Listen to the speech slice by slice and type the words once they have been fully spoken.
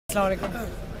Assalamualaikum.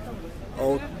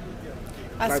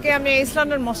 আজকে আমি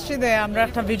ইসলামের মসজিদে আমরা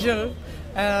একটা ভিজুয়াল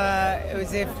ওই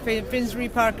যে প্রিন্সরি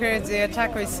পার্কের যে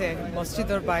অ্যাটাক হয়েছে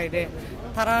মসজিদের বাইরে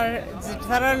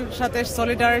তারার সাথে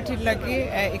সলিডারিটি লাগি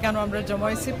এখানে আমরা জমা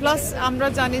হয়েছি প্লাস আমরা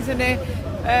জানি যে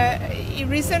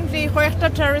রিসেন্টলি কয়েকটা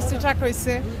টেররিস্ট অ্যাটাক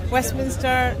হয়েছে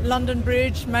ওয়েস্টমিনস্টার লন্ডন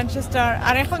ব্রিজ ম্যানচেস্টার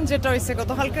আর এখন যেটা হয়েছে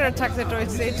গতকালকের অ্যাটাক যেটা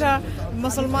হয়েছে এটা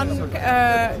মুসলমান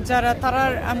যারা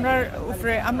তারার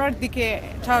আমরার দিকে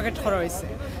টার্গেট করা হয়েছে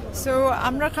সো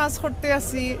আমরা কাজ করতে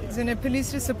আসি যে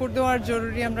পুলিশে সাপোর্ট দেওয়ার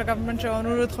জরুরি আমরা গভর্নমেন্টের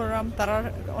অনুরোধ করলাম তারা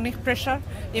অনেক pressure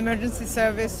emergency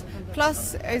service plus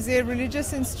as a religious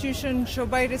institution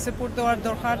সবাইরে সাপোর্ট দেওয়ার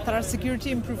দরকার তারা সিকিউরিটি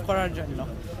ইমপ্রুভ করার জন্য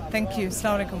থ্যাংক ইউ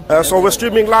আসসালামু আলাইকুম So we're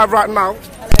streaming live right now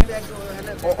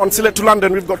on Sylhet to London.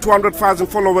 We've got 200,000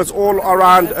 followers all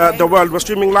around the world. We're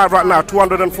streaming live right now,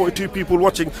 242 people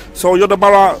watching. So you're the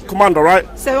borough commander, right?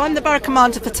 So I'm the borough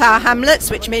commander for Tower Hamlets,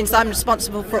 which means I'm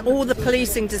responsible for all the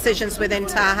policing decisions within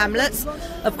Tower Hamlets.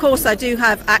 Of course, I do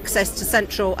have access to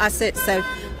central assets, so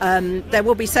there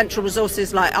will be central resources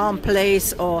like armed police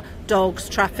or dogs,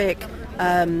 traffic,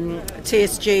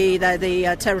 TSG, they're the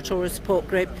territorial support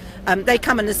group. They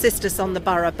come and assist us on the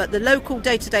borough, but the local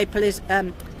day-to-day police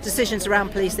decisions around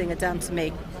policing are down to me.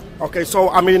 Okay, so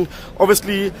I mean,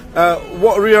 obviously,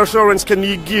 what reassurance can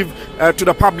you give to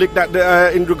the public that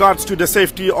in regards to the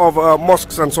safety of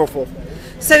mosques and so forth?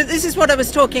 So this is what I was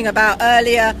talking about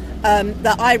earlier,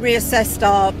 that I reassessed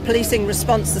our policing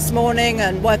response this morning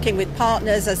and working with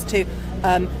partners as to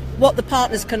what the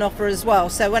partners can offer as well.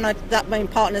 So when that mean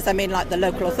partners, I mean like the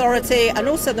local authority and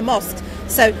also the mosques.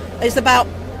 So it's about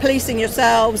policing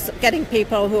yourselves, getting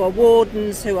people who are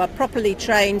wardens, who are properly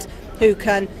trained, who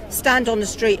can stand on the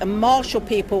street and marshal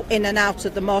people in and out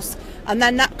of the mosque, and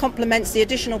then that complements the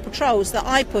additional patrols that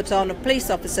I put on of police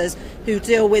officers who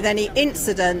deal with any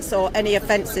incidents or any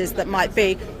offences that might be,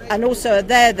 and also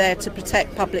they're there to protect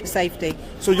public safety.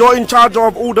 So you're in charge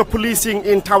of all the policing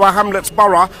in Tower Hamlets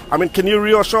borough. I mean, can you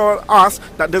reassure us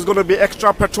that there's going to be extra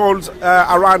patrols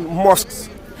around mosques?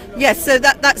 Yes, so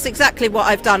that's exactly what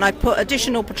I've done. I put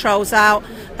additional patrols out,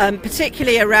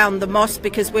 particularly around the mosque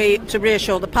to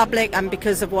reassure the public and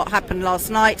because of what happened last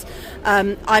night.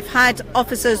 I've had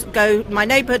officers my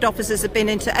neighbourhood officers have been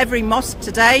into every mosque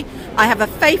today. I have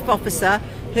a faith officer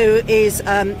who is,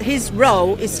 his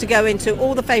role is to go into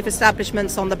all the faith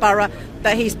establishments on the borough,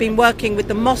 but he's been working with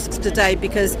the mosques today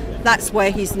because that's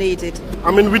where he's needed.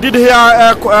 I mean, we did hear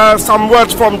some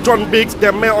words from John Biggs,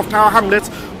 the mayor of Tower Hamlets.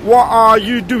 What are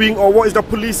you doing, or what are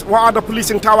the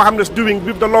police in Tower Hamlets doing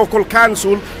with the local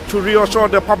council to reassure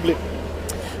the public?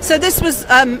 So this was,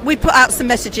 we put out some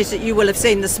messages that you will have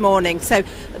seen this morning. So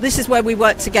this is where we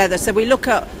work together. So we look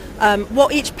at what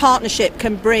each partnership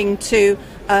can bring to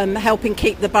helping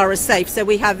keep the borough safe. So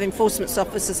we have enforcement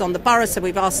officers on the borough, so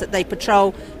we've asked that they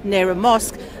patrol near a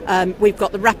mosque. We've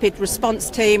got the rapid response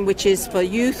team, which is for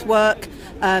youth work.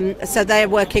 So they're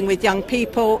working with young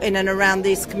people in and around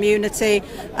this community.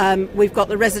 We've got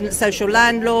the resident social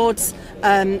landlords,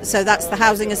 so that's the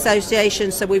housing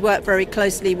association, so we work very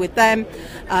closely with them.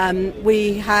 We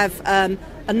have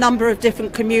a number of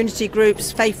different community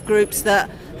groups, faith groups that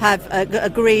have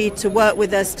agreed to work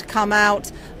with us to come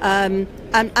out, and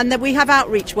then we have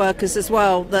outreach workers as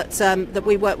well that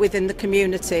we work with in the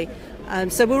community.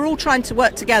 So we're all trying to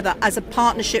work together as a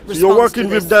partnership response. You're working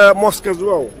with the mosque as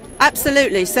well?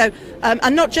 Absolutely. So,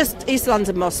 and not just East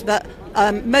London Mosque, but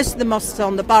most of the mosques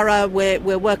on the borough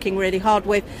we're working really hard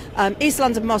with. East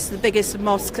London Mosque is the biggest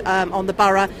mosque on the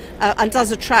borough and does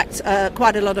attract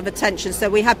quite a lot of attention. So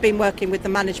we have been working with the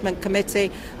management committee,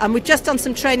 and we've just done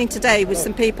some training today with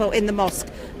some people in the mosque.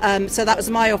 So that was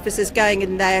my officers going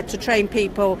in there to train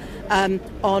people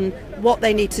on what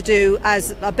they need to do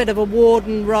as a bit of a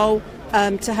warden role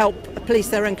to help police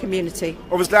their own community.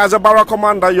 Obviously, as a borough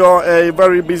commander, you're a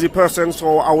very busy person,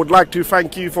 so I would like to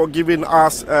thank you for giving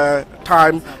us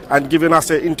time and giving us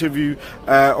an interview.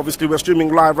 Obviously, we're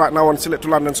streaming live right now on Sylhet to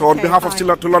London, so on behalf of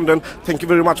Sylhet to London, thank you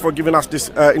very much for giving us this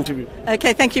interview.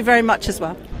 Okay, thank you very much as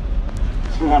well.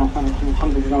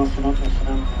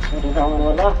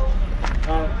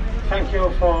 Thank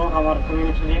you for our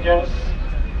community leaders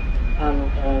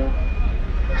and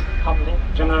public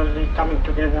generally coming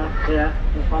together here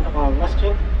in front of our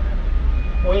masjid.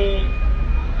 We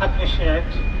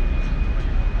appreciate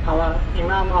our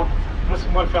Imam of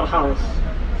Muslim Welfare House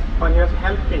when you're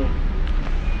helping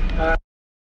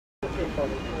people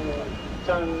who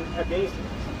turn against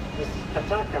this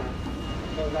attacker.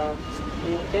 So that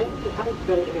we intend to help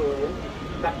them in a way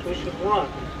that we should work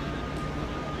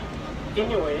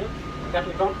in a way that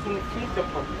we don't inflict the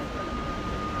problem.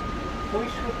 We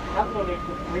should have a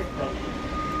little wisdom.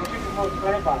 more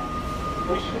clever.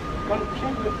 We should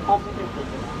contribute positively.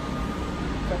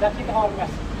 So that is our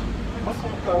message.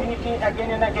 Muslim community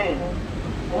again and again.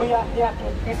 We are here to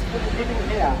peacefully living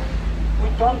here. We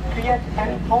don't create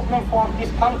any problem for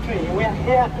this country. We are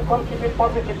here to contribute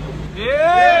positively.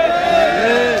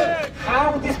 Yeah.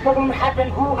 How this problem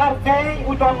happened, who are they?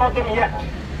 We don't know them yet.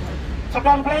 So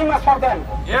don't blame us for them.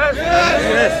 Yes.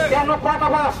 Yes. They are not part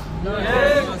of us.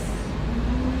 Yes.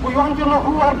 We want to know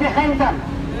who are behind them.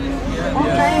 Who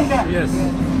trained them. Yes.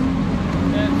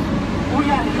 We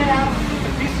are here to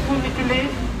peacefully to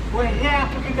live. We are here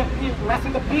to give the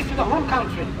message of peace to the whole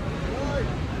country.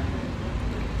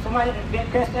 So my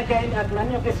request again, as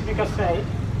many of the speakers say,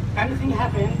 anything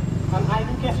happens, and I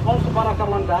request also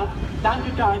Barakamanda, time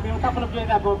to time, a couple of days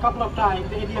ago, a couple of times,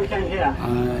 the ADL came here.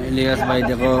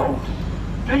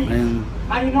 Please,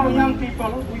 I know young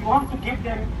people, we want to give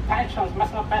them passions,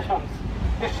 personal passions.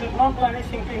 They should not do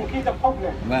anything to increase the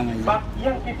problem. But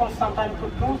young people sometimes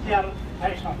could lose their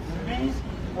passions. Please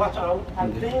watch out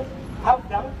and please help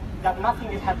them that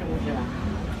nothing is happening here.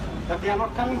 That they are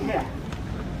not coming here.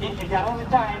 If they are all the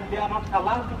time, they are not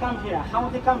allowed to come here. How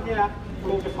they come here,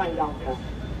 we need to find out here.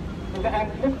 In the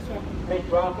end, let's make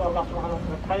dua to Allah subhanahu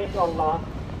wa ta'ala. Pray to Allah,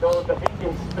 those the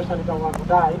victims, especially the ones who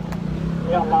died.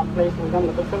 May Allah place in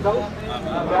them the Firdaus.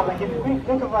 May Allah give quick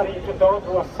recovery to those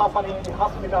who are suffering in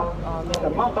hospital in the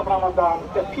month of Ramadan.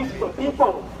 The peaceful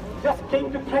people just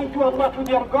came to pray to Allah, to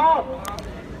their God,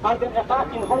 and they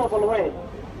attacked in a horrible way.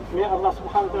 May Allah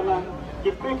subhanahu wa ta'ala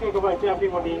give quick recovery to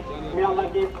everybody. May Allah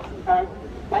give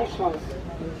patience,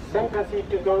 sympathy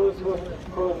to those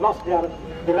who lost their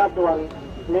beloved one.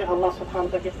 May Allah subhanahu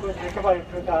wa ta'ala give quick recovery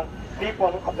to the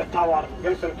people of the tower,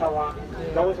 Wilson Tower,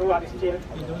 those who are still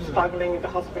struggling in the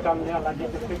hospital. May Allah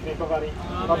give the quick recovery.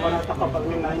 ربنا تقبل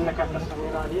منا إنك أنت السميع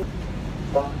العليم.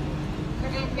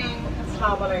 Good evening,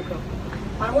 Assalamu alaikum.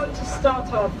 I want to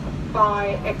start off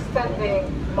by extending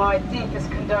my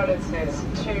deepest condolences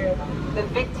to the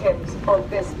victims of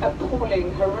this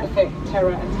appalling, horrific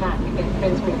terror attack in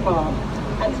Finsbury Park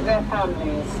and to their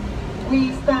families.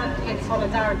 We stand in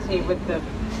solidarity with them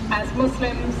as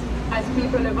Muslims, as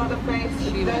people of other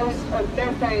faiths, those of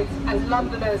their faiths, as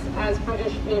Londoners, as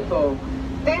British people.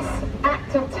 This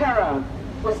act of terror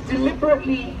was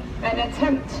deliberately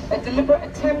a deliberate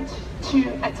attempt to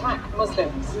attack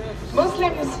Muslims.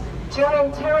 Muslims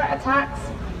during terror attacks,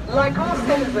 like all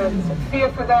citizens, fear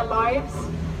for their lives.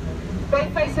 They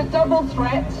face a double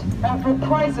threat of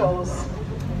reprisals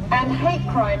and hate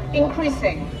crime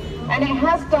increasing, and it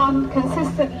has done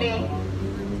consistently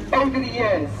over the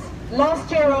years.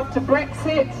 Last year after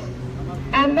Brexit,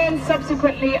 and then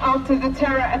subsequently after the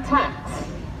terror attacks.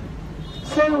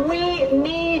 So we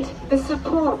need the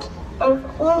support of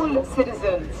all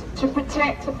citizens to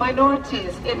protect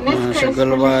minorities, in this case, but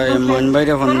also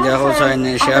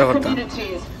other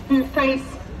communities who face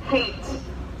hate.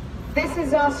 This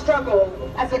is our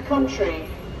struggle as a country.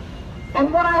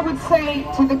 And what I would say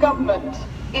to the government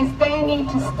is they need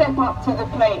to step up to the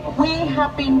plate. We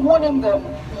have been warning them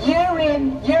year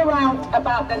in, year out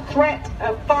about the threat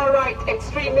of far-right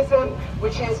extremism,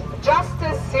 which is just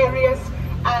as serious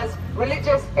as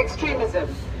religious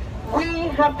extremism. We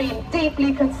have been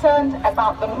deeply concerned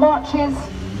about the marches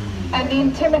and the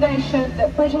intimidation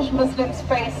that British Muslims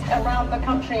face around the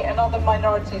country and other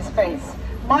minorities face.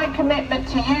 My commitment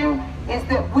to you is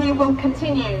that we will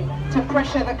continue to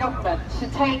pressure the government to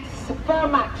take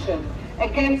firm action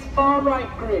against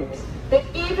far-right groups that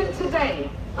even today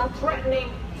are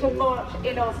threatening to march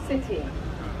in our city.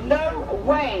 No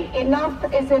way, enough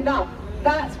is enough.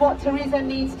 That's what Theresa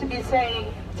needs to be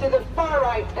saying to the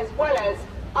far-right as well as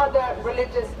other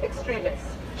religious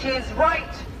extremists. She is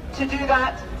right to do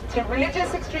that to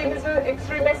religious extremists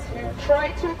who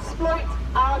try to exploit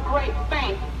our great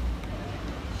faith.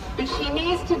 But she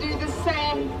needs to do the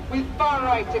same with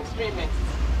far-right extremists.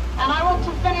 And I want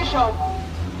to finish off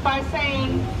by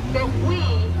saying that we,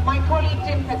 my colleague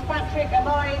Jim Fitzpatrick and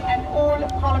I and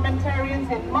all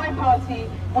parliamentarians in my party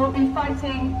will be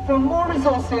fighting for more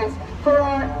resources for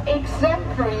our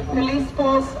exemplary police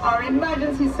force, our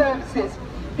emergency services,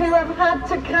 who have had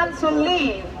to cancel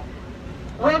leave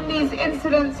when these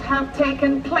incidents have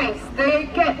taken place. They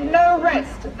get no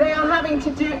rest. They are having to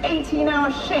do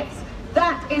 18-hour shifts.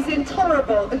 That is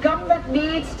intolerable. The government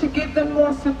needs to give them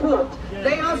more support.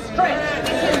 They are stretched.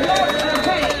 This is not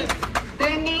okay.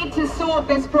 They need to sort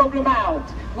this problem out.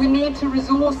 We need to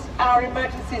resource our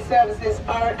emergency services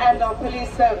and our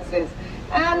police services.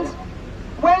 And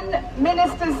when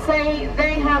ministers say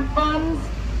they have funds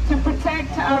to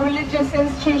protect our religious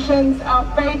institutions, our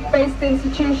faith-based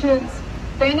institutions,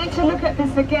 they need to look at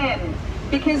this again.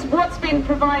 because what's been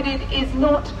provided is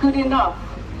not good enough.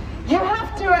 You have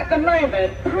to, at the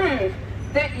moment, prove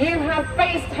that you have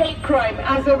faced hate crime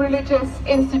as a religious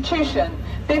institution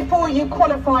before you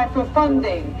qualify for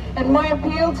funding. And my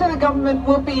appeal to the government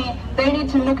will be they need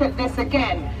to look at this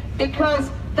again, because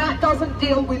that doesn't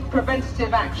deal with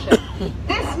preventative action.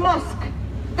 This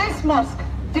mosque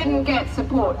didn't get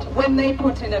support when they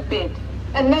put in a bid,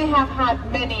 and they have had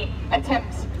many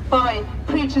attempts by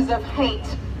preachers of hate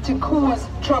to cause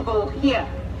trouble here.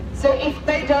 So if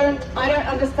they don't, I don't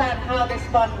understand how this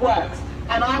fund works.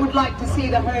 And I would like to see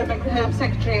the Home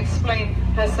Secretary explain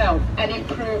herself and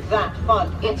improve that fund.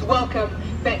 It's welcome,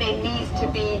 but it needs to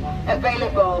be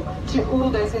available to all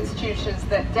those institutions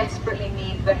that desperately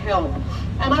need the help.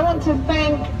 And I want to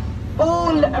thank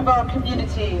all of our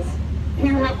communities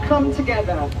who have come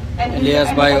together and who Yes,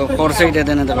 by foresight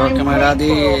and the camera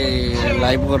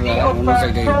live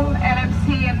from LMC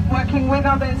and working with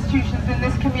other institutions in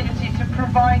this community to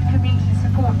provide community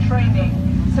support training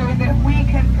so that we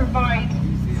can provide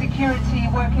security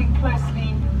working closely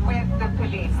with the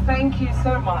police. Thank you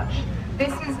so much.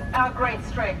 This is our great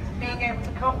strength, being able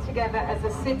to come together as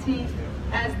a city,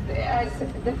 as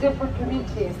the different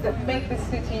communities that make the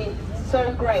city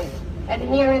so great. And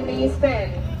here in the East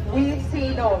End, we've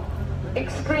seen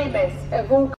extremists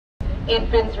of all in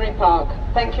Finsbury Park.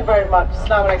 Thank you very much.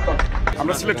 Assalamu alaikum.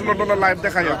 আমরা সিলেট লন্ডনের live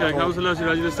দেখাই Councillor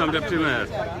Sirajul Islam Deputy Mayor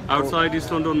outside East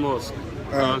London Mosque.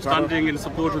 Standing in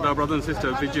support of our brother and sister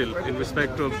Vigil in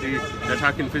respect of the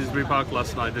attack in Finsbury Park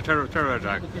last night, the terror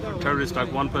attack. Terrorist attack,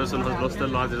 one person has lost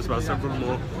their lives, there's about several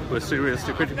more who are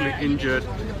seriously, critically injured.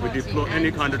 We deplore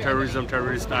any kind of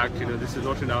terrorist act. You know, this is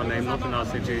not in our name, not in our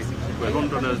city. We're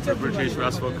Londoners, the British, we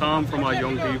ask for calm from our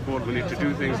young people. We need to do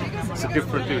things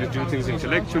differently, we need to do things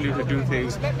intellectually, we need to do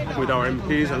things with our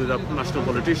MPs and with our national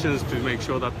politicians to make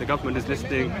sure that the government is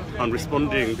listening and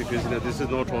responding, because this is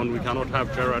not one, we cannot have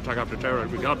terror attack after terror,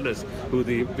 regardless who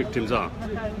the victims are.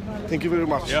 Thank you very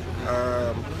much.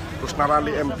 Rushanara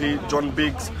MP, John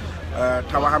Biggs,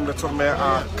 Tawa Hamlets Mayor,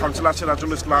 Councillor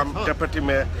Sirajul Islam, Deputy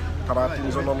Mayor, তারা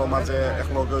তিনজনের মাঝে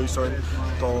এখনো গইছেন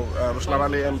তো Rushnara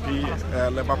MP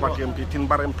labour party MP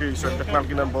তিনবার MP হয়েছেন টেকনাল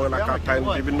কিনান বউ এলাকা তাই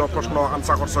বিভিন্ন প্রশ্ন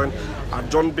আনসার করছেন আর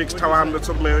জন বিক্স ঠাওয়া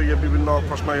হামলেটসর মেয়ে বিভিন্ন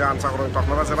প্রশ্ন আনসার করেন তো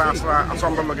আপনারা যারা আসো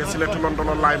আমরা লগে সিলেট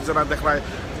লন্ডনের লাইভ যারা দেখায়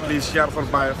প্লিজ শেয়ার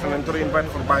করবাই ফ্রেন্ডরে ইনভাইট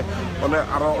করবাই মানে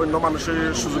আরো অন্য মানুষের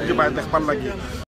সুযোগ দিবাই দেখবার লাগি